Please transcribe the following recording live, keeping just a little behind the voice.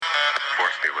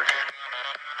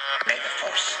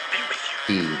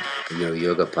Happy Your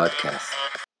Yoga Podcast.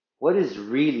 What is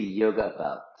really yoga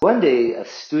about? One day, a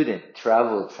student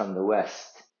traveled from the West.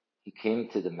 He came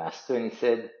to the master and he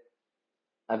said,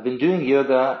 I've been doing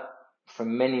yoga for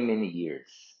many, many years.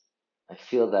 I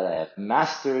feel that I have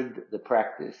mastered the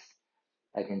practice.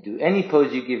 I can do any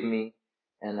pose you give me,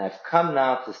 and I've come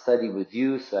now to study with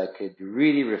you so I could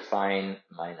really refine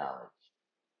my knowledge.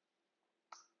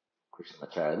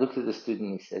 Krishnamacharya looked at the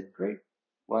student and he said, great,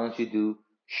 why don't you do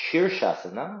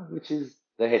Shirshasana, which is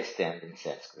the headstand in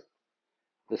Sanskrit.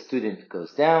 The student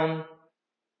goes down,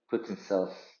 puts himself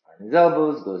on his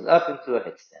elbows, goes up into a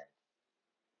headstand.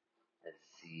 As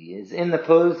he is in the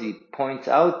pose, he points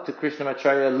out to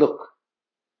Krishnamacharya, look,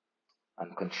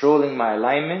 I'm controlling my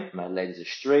alignment, my legs are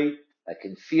straight, I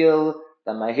can feel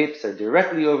that my hips are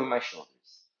directly over my shoulders.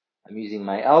 I'm using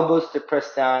my elbows to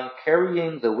press down,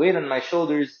 carrying the weight on my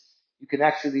shoulders. You can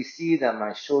actually see that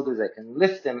my shoulders, I can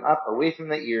lift them up away from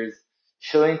the ears,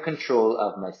 showing control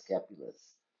of my scapulas.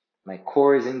 My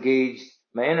core is engaged,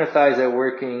 my inner thighs are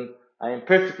working, I am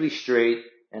perfectly straight,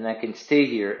 and I can stay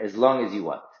here as long as you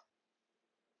want.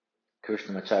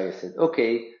 Krishnamacharya said,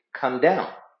 okay, come down.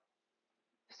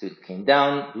 The student came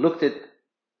down, looked at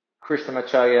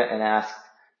Krishnamacharya and asked,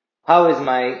 how is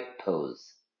my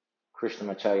pose?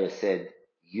 Krishnamacharya said,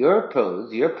 your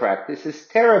pose, your practice is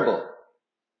terrible.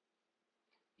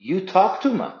 You talk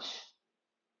too much.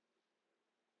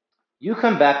 You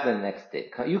come back the next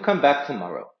day. You come back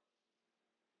tomorrow.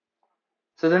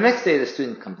 So the next day the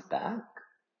student comes back.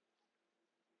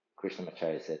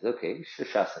 Krishnamacharya says, okay,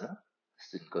 Shirshasana. The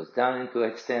student goes down into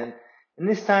a headstand, and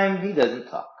this time he doesn't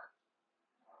talk.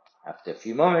 After a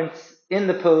few moments, in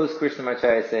the pose,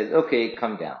 Krishnamacharya says, okay,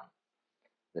 come down.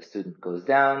 The student goes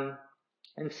down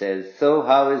and says, so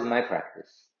how is my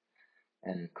practice?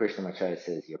 And Krishnamacharya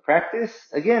says, your practice?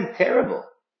 Again, terrible.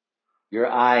 Your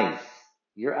eyes,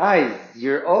 you're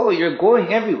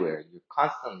going everywhere. You're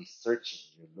constantly searching,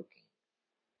 you're looking.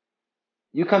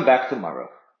 You come back tomorrow.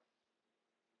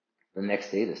 The next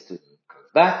day, the student comes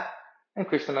back, and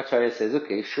Krishnamacharya says,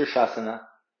 okay, Shirshasana.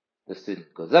 The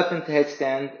student goes up into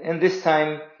headstand, and this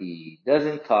time he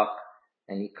doesn't talk,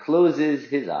 and he closes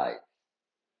his eyes.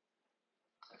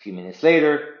 A few minutes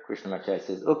later, Krishnamacharya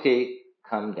says, okay,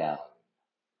 come down.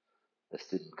 The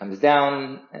student comes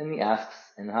down, and he asks,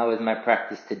 and how is my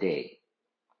practice today?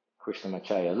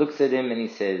 Krishnamacharya looks at him and he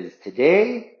says,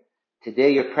 today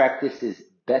your practice is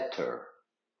better.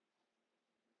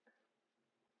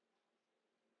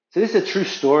 So this is a true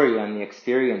story on the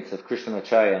experience of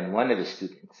Krishnamacharya and one of his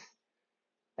students.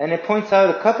 And it points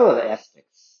out a couple of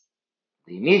aspects.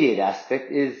 The immediate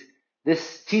aspect is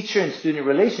this teacher and student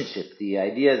relationship, the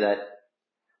idea that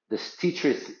this teacher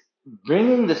is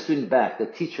bringing the student back. The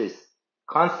teacher is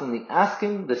constantly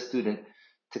asking the student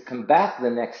to come back the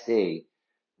next day,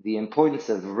 the importance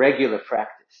of regular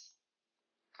practice.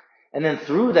 And then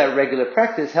through that regular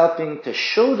practice, helping to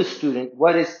show the student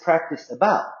what is practice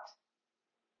about.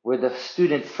 Where the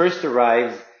student first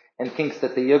arrives and thinks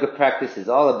that the yoga practice is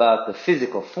all about the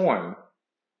physical form,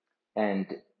 and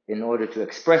in order to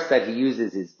express that, he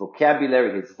uses his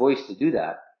vocabulary, his voice to do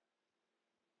that.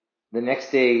 The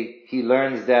next day, he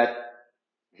learns that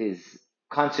his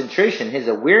concentration, his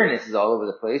awareness is all over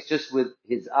the place, just with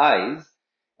his eyes.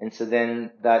 And so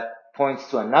then that points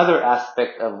to another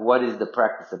aspect of what is the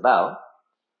practice about.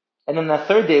 And then the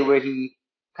third day, where he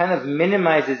kind of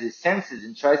minimizes his senses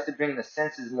and tries to bring the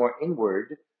senses more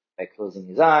inward by closing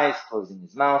his eyes, closing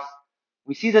his mouth,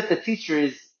 we see that the teacher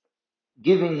is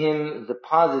giving him the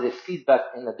positive feedback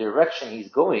in the direction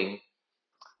he's going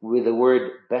with the word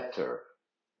better.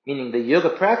 Meaning the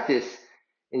yoga practice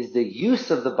is the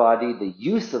use of the body, the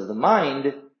use of the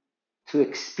mind to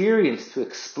experience, to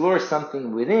explore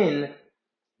something within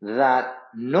that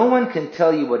no one can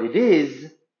tell you what it is,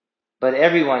 but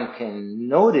everyone can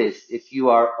notice if you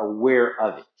are aware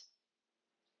of it.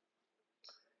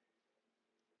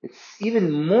 It's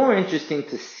even more interesting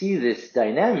to see this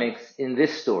dynamics in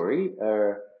this story,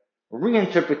 a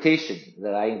reinterpretation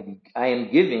that I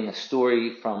am giving a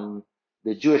story from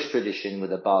the Jewish tradition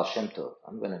with a Baal Shem Tov.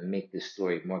 I'm going to make this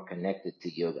story more connected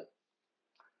to yoga.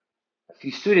 A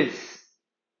few students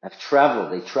have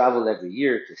traveled. They travel every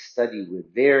year to study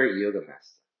with their yoga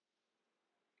master.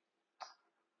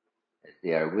 As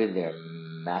they are with their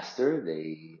master,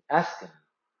 they ask him,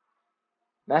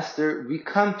 Master, we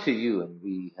come to you, and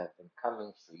we have been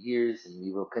coming for years, and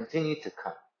we will continue to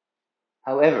come.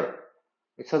 However,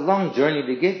 it's a long journey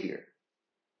to get here.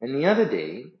 And the other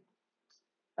day,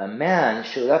 a man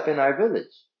showed up in our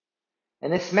village,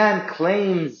 and this man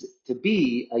claims to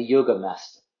be a yoga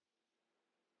master.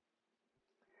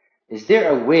 Is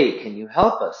there a way? Can you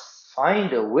help us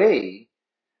find a way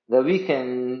that we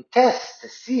can test to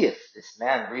see if this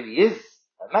man really is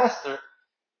a master,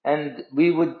 and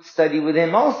we would study with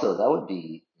him also. That would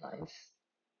be nice.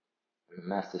 And the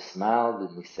master smiled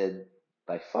and he said,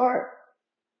 by far.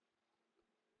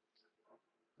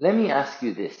 Let me ask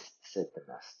you this, said the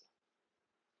master.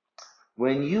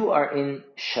 When you are in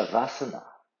Shavasana,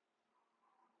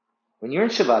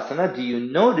 do you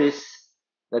notice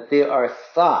that there are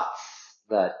thoughts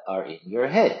that are in your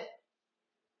head?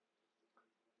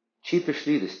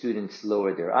 Sheepishly, the students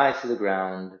lowered their eyes to the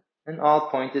ground and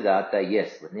all pointed out that yes,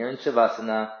 when they're in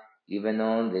Shavasana, even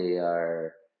though they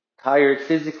are tired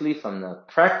physically from the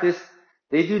practice,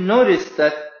 they do notice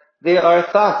that there are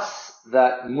thoughts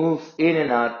that move in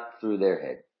and out through their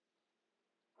head.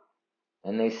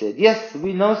 And they said, yes,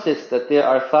 we notice that there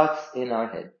are thoughts in our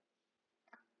head.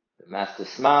 The master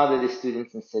smiled at his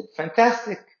students and said,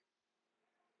 fantastic.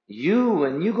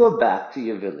 When you go back to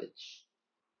your village,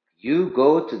 you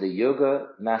go to the yoga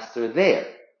master there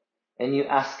and you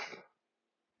ask him,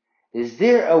 is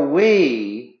there a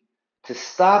way to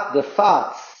stop the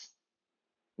thoughts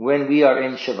when we are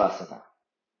in Shavasana?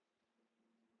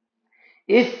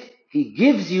 If he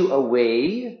gives you a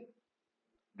way,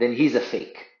 then he's a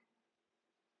fake.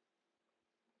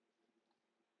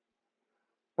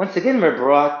 Once again, we're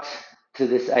brought to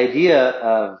this idea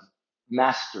of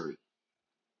mastery.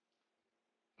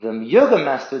 The yoga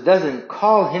master doesn't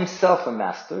call himself a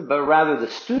master, but rather the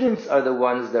students are the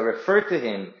ones that refer to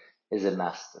him as a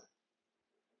master.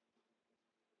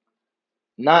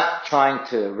 Not trying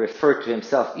to refer to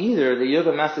himself either, the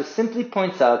yoga master simply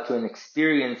points out to an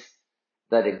experience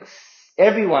that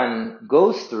everyone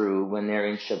goes through when they're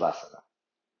in Shavasana.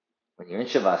 When you're in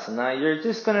Shavasana, you're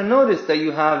just going to notice that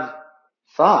you have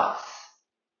thoughts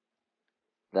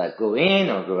that go in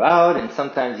or go out, and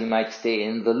sometimes you might stay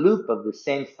in the loop of the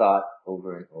same thought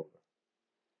over and over.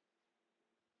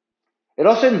 It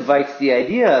also invites the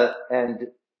idea and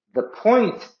the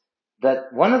point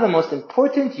that one of the most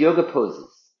important yoga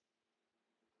poses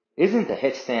isn't the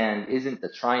headstand, isn't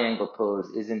the triangle pose,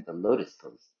 isn't the lotus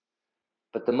pose.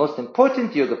 But the most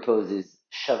important yoga pose is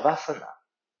Shavasana.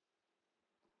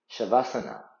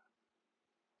 Shavasana.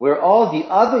 Where all the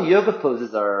other yoga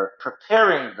poses are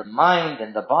preparing the mind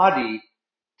and the body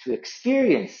to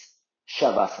experience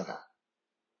Shavasana.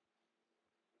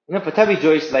 Pattabhi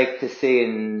Jois liked to say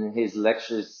in his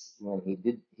lectures when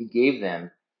he gave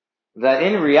them, that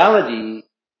in reality,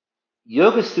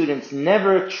 yoga students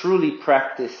never truly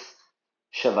practice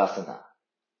Shavasana.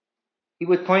 He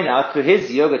would point out to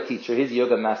his yoga teacher, his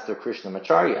yoga master,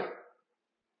 Krishnamacharya.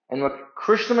 And when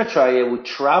Krishnamacharya would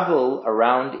travel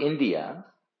around India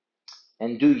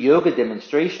and do yoga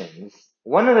demonstrations,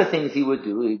 one of the things he would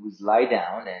do, he would lie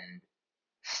down and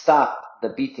stop the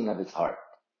beating of his heart.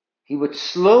 He would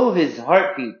slow his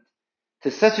heartbeat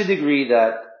to such a degree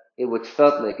that it would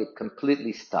felt like it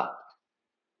completely stopped.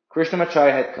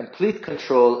 Krishnamacharya had complete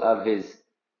control of his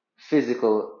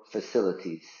physical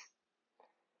facilities.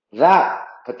 That,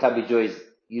 Pattabhi Jois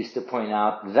used to point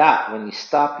out, that when you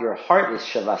stop your heart is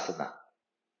Shavasana.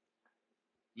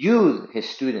 You, his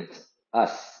students,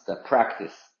 us, the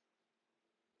practice,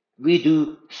 we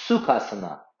do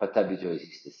Sukhasana, Pattabhi Jois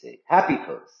used to say, happy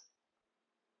pose.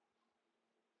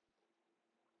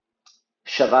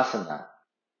 Shavasana,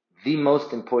 the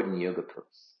most important yoga pose.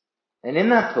 And in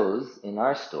that pose, in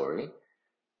our story,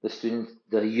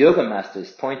 the yoga master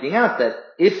is pointing out that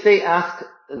if they ask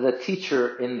the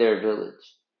teacher in their village,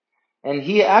 and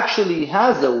he actually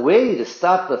has a way to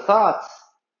stop the thoughts,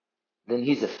 then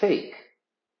he's a fake.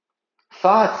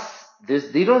 Thoughts,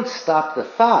 they don't stop the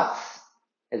thoughts,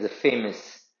 as a famous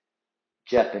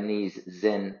Japanese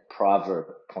Zen proverb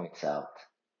points out.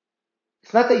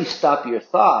 It's not that you stop your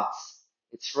thoughts,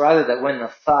 it's rather that when the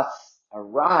thoughts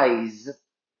arise,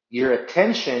 your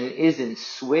attention isn't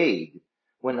swayed.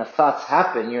 When the thoughts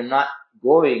happen, you're not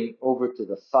going over to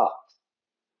the thought.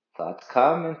 Thoughts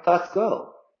come and thoughts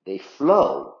go. They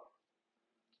flow.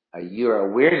 Your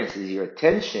awareness is your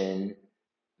attention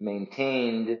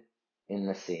maintained in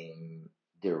the same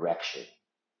direction.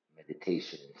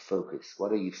 Meditation and focus.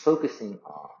 What are you focusing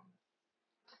on?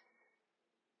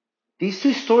 These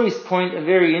two stories point a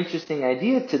very interesting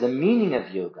idea to the meaning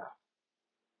of yoga.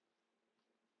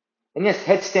 And yes,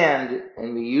 headstand,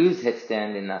 and we use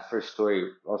headstand in that first story,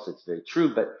 also it's very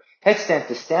true, but headstand,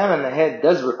 to stand on the head,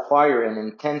 does require an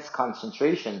intense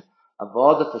concentration of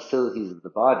all the facilities of the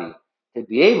body to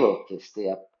be able to stay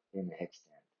up in the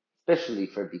headstand, especially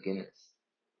for beginners.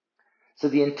 So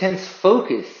the intense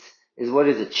focus is what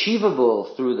is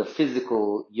achievable through the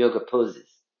physical yoga poses.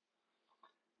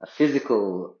 A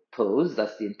physical pose,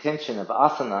 that's the intention of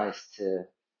asana, is to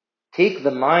take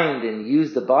the mind and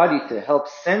use the body to help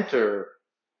center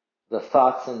the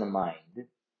thoughts in the mind.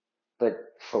 But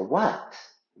for what?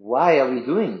 Why are we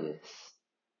doing this?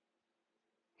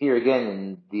 Here again,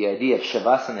 in the idea of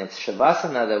Shavasana, it's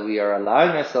Shavasana that we are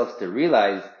allowing ourselves to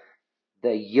realize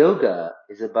that yoga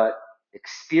is about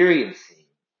experiencing,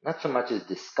 not so much as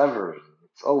discovering,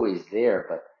 it's always there,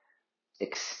 but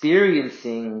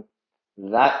experiencing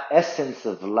that essence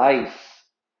of life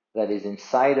that is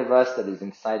inside of us, that is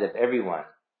inside of everyone.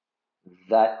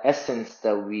 That essence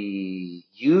that we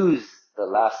use the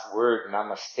last word,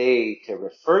 namaste, to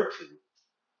refer to,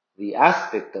 the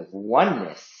aspect of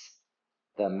oneness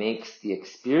that makes the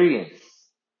experience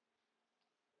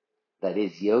that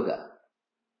is yoga,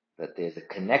 that there's a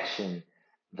connection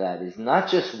that is not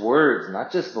just words,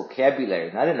 not just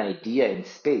vocabulary, not an idea in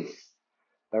space,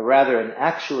 but rather an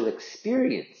actual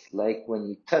experience. Like when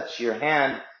you touch your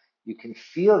hand, you can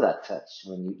feel that touch.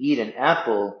 When you eat an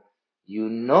apple, you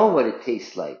know what it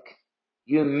tastes like.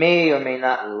 You may or may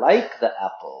not like the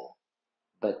apple,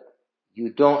 but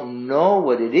you don't know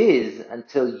what it is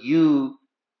until you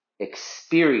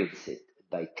experience it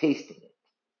by tasting it.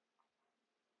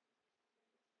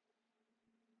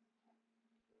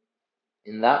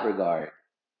 In that regard,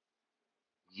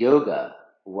 yoga,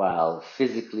 while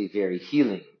physically very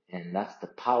healing, and that's the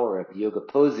power of yoga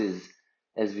poses,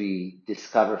 as we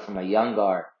discover from a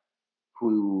Iyengar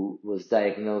who was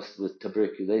diagnosed with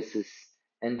tuberculosis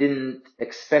and didn't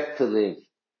expect to live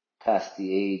past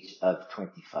the age of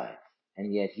 25.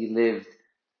 And yet he lived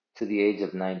to the age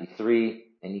of 93,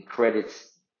 and he credits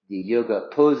the yoga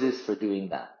poses for doing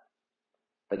that.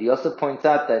 But he also points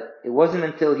out that it wasn't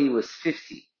until he was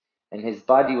 50 and his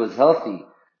body was healthy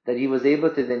that he was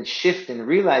able to then shift and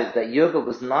realize that yoga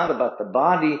was not about the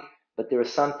body, but there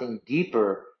was something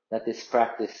deeper that this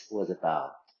practice was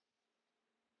about.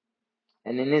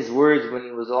 And in his words, when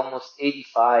he was almost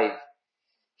 85,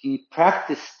 he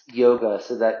practiced yoga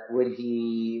so that when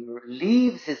he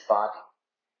leaves his body,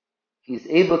 he's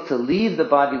able to leave the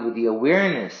body with the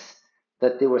awareness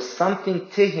that there was something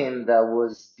to him that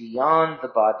was beyond the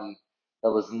body, that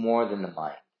was more than the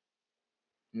mind.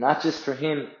 Not just for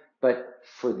him, but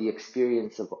for the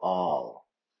experience of all.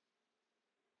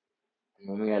 And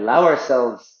when we allow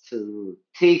ourselves to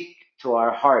take to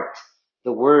our heart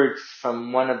the words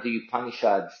from one of the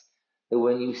Upanishads, that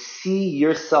when you see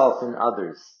yourself in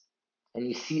others, and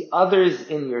you see others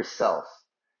in yourself,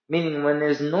 meaning when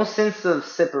there's no sense of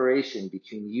separation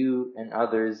between you and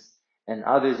others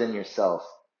and yourself,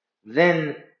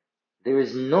 then there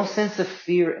is no sense of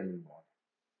fear anymore.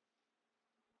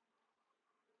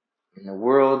 In a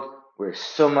world where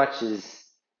so much is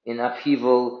in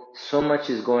upheaval, so much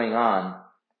is going on,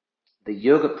 the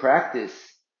yoga practice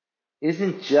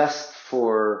isn't just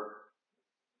for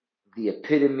the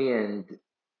epitome and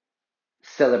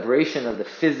celebration of the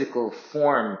physical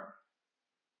form,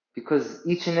 because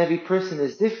each and every person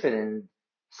is different, and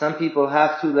some people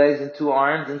have 2 legs and 2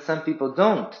 arms and some people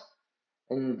don't.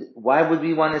 And why would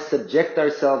we want to subject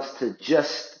ourselves to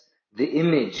just the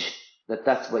image that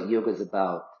that's what yoga is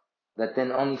about, that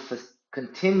then only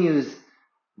continues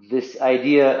this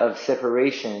idea of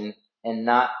separation and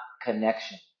not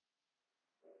connection,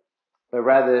 but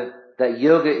rather that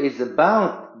yoga is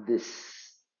about this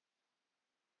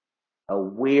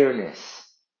awareness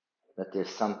that there's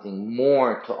something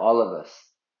more to all of us,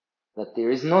 that there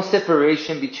is no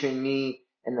separation between me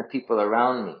and the people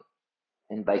around me.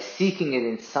 And by seeking it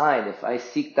inside, if I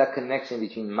seek that connection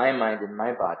between my mind and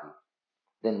my body,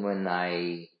 then when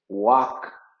I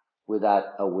walk with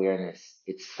that awareness,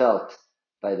 it's felt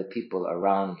by the people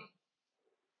around me.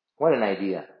 What an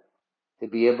idea. To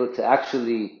be able to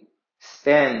actually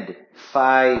spend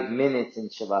 5 minutes in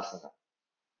Shavasana.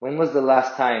 When was the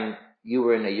last time you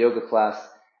were in a yoga class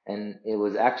and it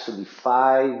was actually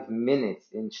 5 minutes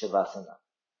in Shavasana?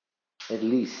 At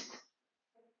least.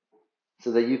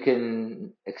 So that you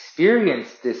can experience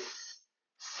this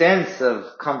sense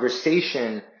of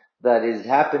conversation that is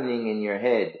happening in your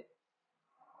head,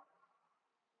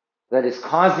 that is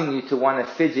causing you to want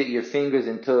to fidget your fingers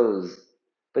and toes.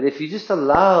 But if you just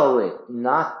allow it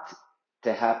not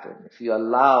to happen, if you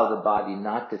allow the body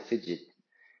not to fidget,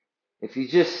 if you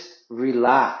just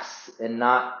relax and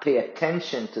not pay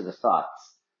attention to the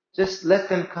thoughts, just let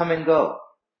them come and go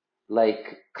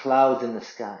like clouds in the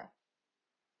sky.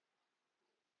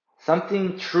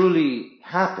 Something truly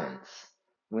happens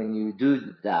when you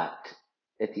do that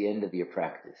at the end of your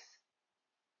practice.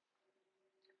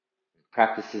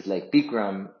 Practices like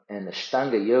Bikram and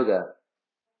Ashtanga Yoga,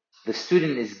 the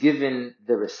student is given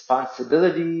the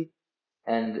responsibility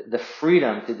and the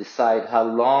freedom to decide how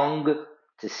long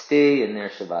to stay in their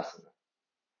Shavasana.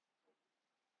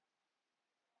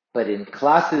 But in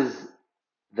classes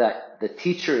that the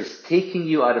teacher is taking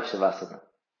you out of Shavasana,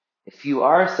 if you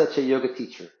are such a yoga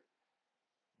teacher,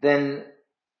 then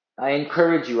I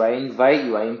encourage you, I invite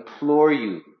you, I implore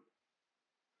you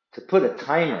to put a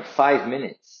timer, 5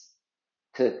 minutes,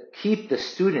 to keep the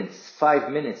students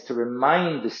 5 minutes, to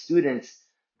remind the students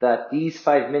that these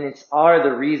 5 minutes are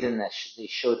the reason that they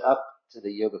showed up to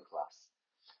the yoga class,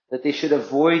 that they should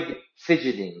avoid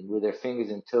fidgeting with their fingers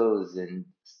and toes and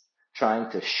trying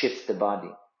to shift the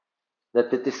body, that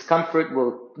the discomfort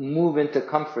will move into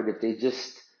comfort if they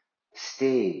just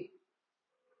stay.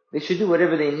 They should do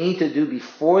whatever they need to do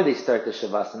before they start the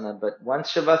Shavasana, but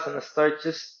once Shavasana starts,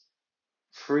 just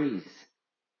freeze.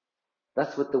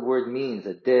 That's what the word means,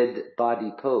 a dead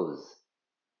body pose.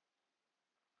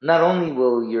 Not only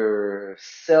will your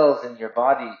cells in your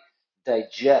body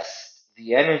digest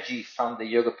the energy from the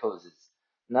yoga poses,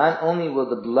 not only will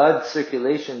the blood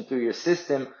circulation through your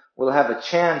system will have a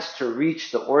chance to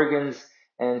reach the organs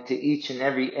and to each and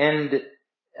every end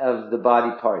of the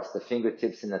body parts, the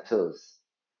fingertips and the toes.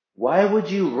 Why would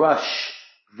you rush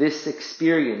this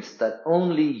experience that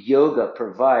only yoga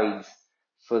provides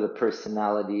for the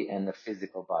personality and the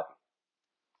physical body?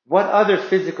 What other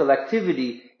physical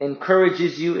activity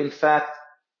encourages you, in fact,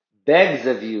 begs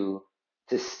of you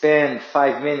to spend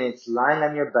 5 minutes lying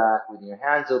on your back with your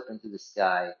hands open to the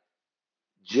sky,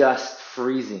 just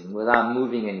freezing without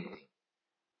moving anything?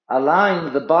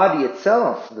 Allowing the body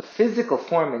itself, the physical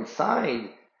form inside,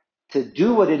 to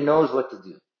do what it knows what to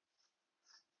do.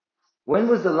 When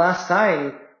was the last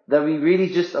time that we really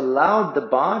just allowed the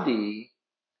body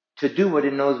to do what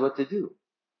it knows what to do?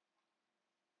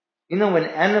 You know, when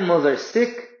animals are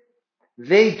sick,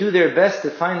 they do their best to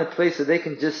find a place so they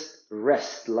can just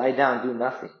rest, lie down, do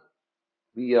nothing.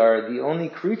 We are the only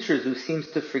creatures who seems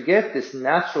to forget this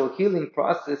natural healing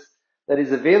process that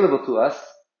is available to us.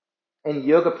 And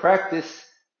yoga practice,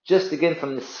 just again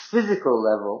from this physical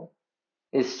level,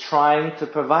 is trying to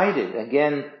provide it.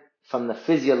 Again, from the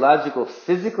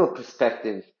physical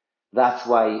perspective, that's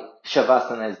why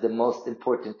Shavasana is the most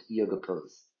important yoga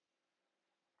pose.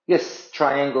 Yes,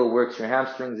 triangle works your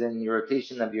hamstrings and your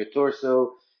rotation of your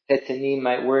torso. Head to knee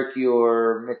might work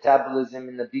your metabolism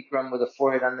in the Bikram with the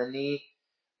forehead on the knee.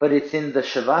 But it's in the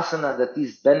Shavasana that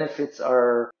these benefits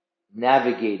are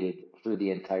navigated through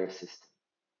the entire system.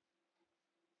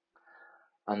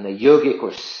 On the yogic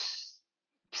or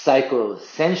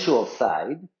psycho-sensual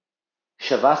side,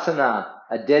 Shavasana,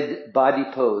 a dead body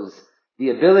pose,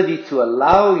 the ability to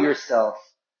allow yourself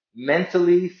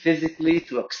mentally, physically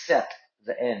to accept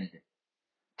the end,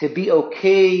 to be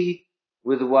okay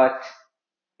with what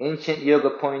ancient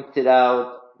yoga pointed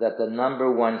out, that the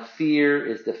number one fear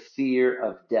is the fear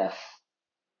of death.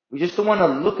 We just don't want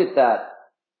to look at that.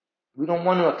 We don't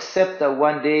want to accept that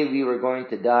one day we were going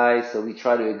to die, so we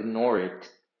try to ignore it.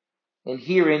 And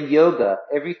here in yoga,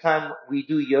 every time we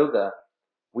do yoga,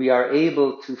 we are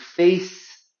able to face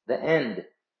the end.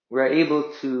 We are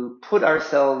able to put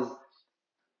ourselves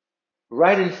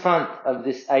right in front of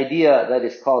this idea that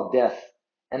is called death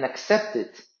and accept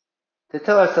it. To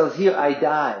tell ourselves, here, I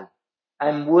die.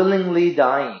 I'm willingly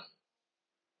dying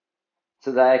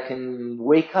so that I can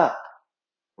wake up,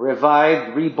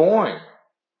 revived, reborn.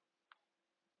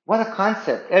 What a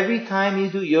concept. Every time you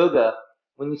do yoga,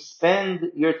 when you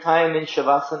spend your time in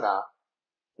Shavasana,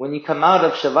 when you come out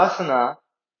of Shavasana,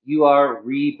 you are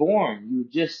reborn. You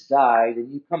just died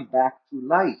and you come back to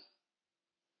life.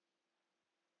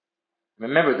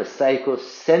 Remember, the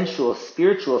psycho-sensual,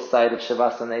 spiritual side of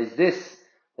Shavasana is this,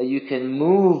 that you can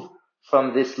move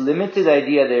from this limited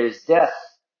idea there is death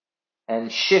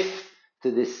and shift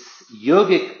to this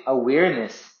yogic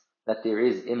awareness that there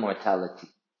is immortality.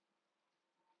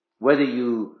 Whether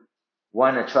you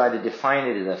want to try to define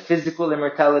it as a physical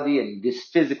immortality and this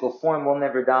physical form will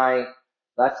never die,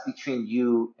 that's between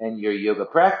you and your yoga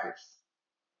practice.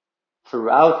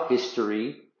 Throughout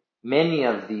history, many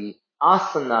of the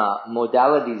asana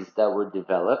modalities that were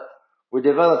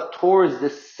developed towards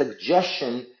this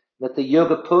suggestion that the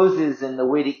yoga poses and the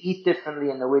way to eat differently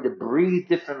and the way to breathe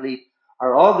differently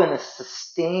are all going to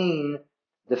sustain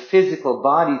the physical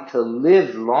body to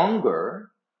live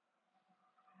longer,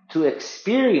 to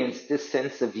experience this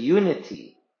sense of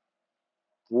unity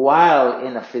while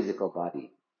in a physical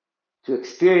body, to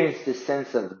experience this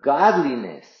sense of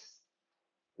godliness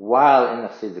while in a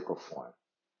physical form.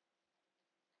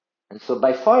 And so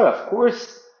by far, of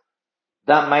course,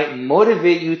 that might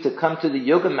motivate you to come to the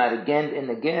yoga mat again and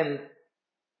again,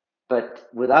 but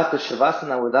without the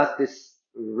Shavasana, without this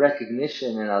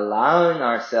recognition and allowing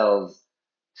ourselves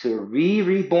to be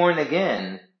reborn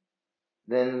again,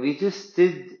 then we just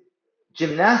did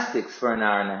gymnastics for an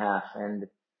hour and a half and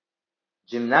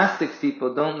Gymnastics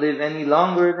people don't live any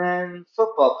longer than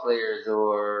football players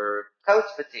or couch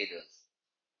potatoes.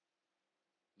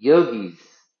 Yogis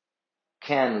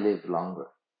can live longer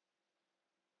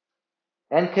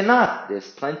and cannot. There's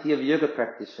plenty of yoga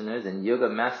practitioners and yoga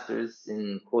masters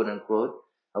in quote unquote,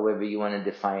 however you want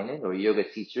to define it, or yoga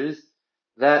teachers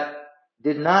that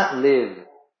did not live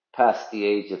past the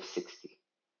age of 60.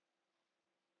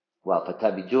 While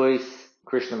Patabi Jois,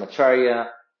 Krishnamacharya,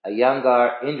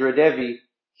 Iyengar, Indra Devi,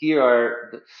 here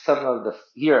are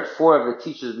four of the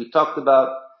teachers we talked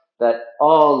about that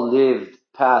all lived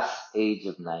past age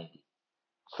of 90,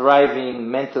 thriving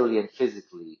mentally and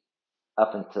physically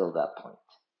up until that point.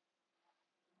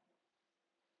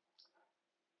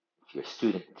 If you're a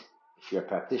student, if you're a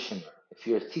practitioner, if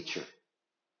you're a teacher,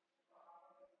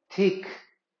 take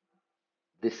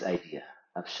this idea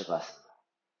of Shavasana.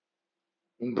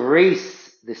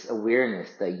 Embrace this awareness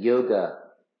that yoga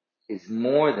is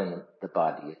more than the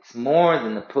body. It's more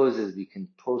than the poses we can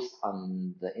post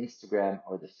on the Instagram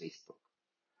or the Facebook.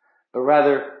 But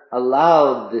rather,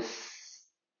 allow this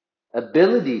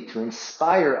ability to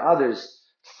inspire others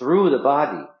through the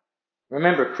body.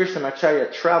 Remember,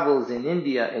 Krishnamacharya travels in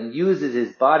India and uses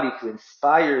his body to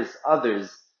inspire others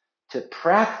to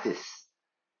practice.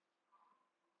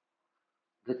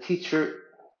 The teacher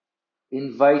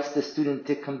invites the student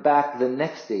to come back the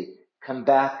next day, come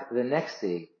back the next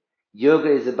day.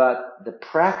 Yoga is about the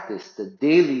practice, the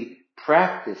daily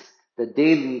practice, the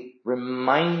daily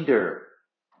reminder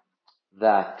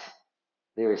that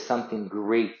there is something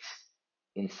great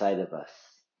inside of us,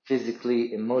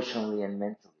 physically, emotionally, and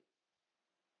mentally.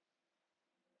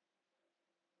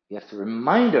 We have to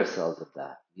remind ourselves of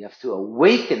that. We have to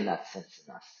awaken that sense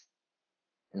in us.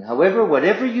 And however,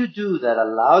 whatever you do that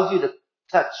allows you to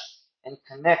touch and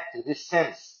connect to this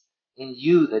sense in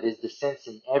you that is the sense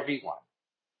in everyone,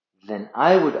 then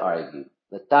I would argue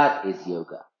that that is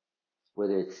yoga.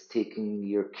 Whether it's taking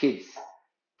your kids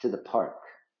to the park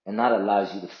and that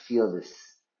allows you to feel this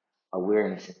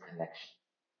awareness and connection.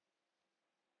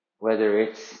 Whether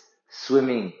it's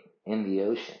swimming in the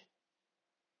ocean.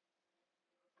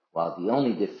 While the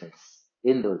only difference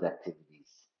in those activities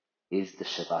is the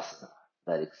Shavasana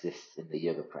that exists in the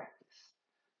yoga practice.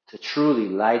 To truly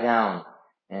lie down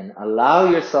and allow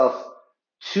yourself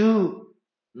to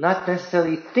not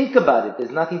necessarily think about it. There's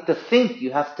nothing to think.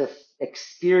 You have to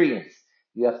experience.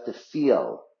 You have to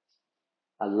feel.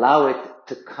 Allow it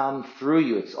to come through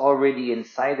you. It's already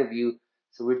inside of you.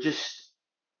 So we're just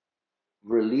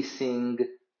releasing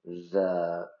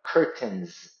the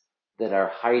curtains that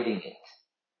are hiding it.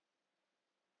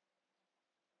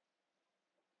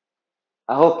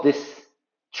 I hope this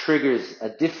triggers a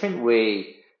different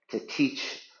way to teach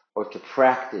or to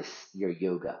practice your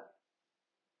yoga.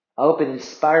 I hope it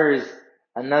inspires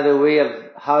another way of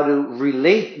how to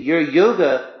relate your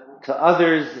yoga to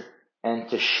others and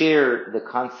to share the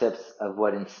concepts of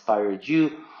what inspired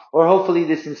you. Or hopefully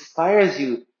this inspires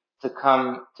you to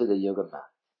come to the yoga mat.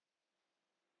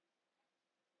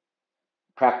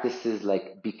 Practices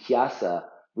like Bhikyasa,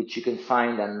 which you can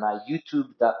find on my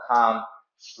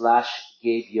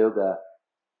youtube.com/Gabe Yoga,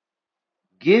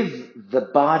 give the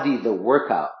body the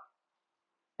workout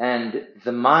and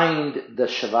the mind the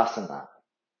Shavasana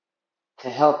to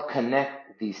help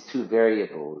connect these two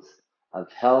variables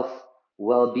of health,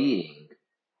 well-being,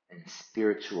 and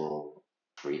spiritual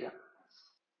freedom.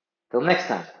 Till next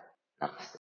time,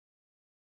 namaste.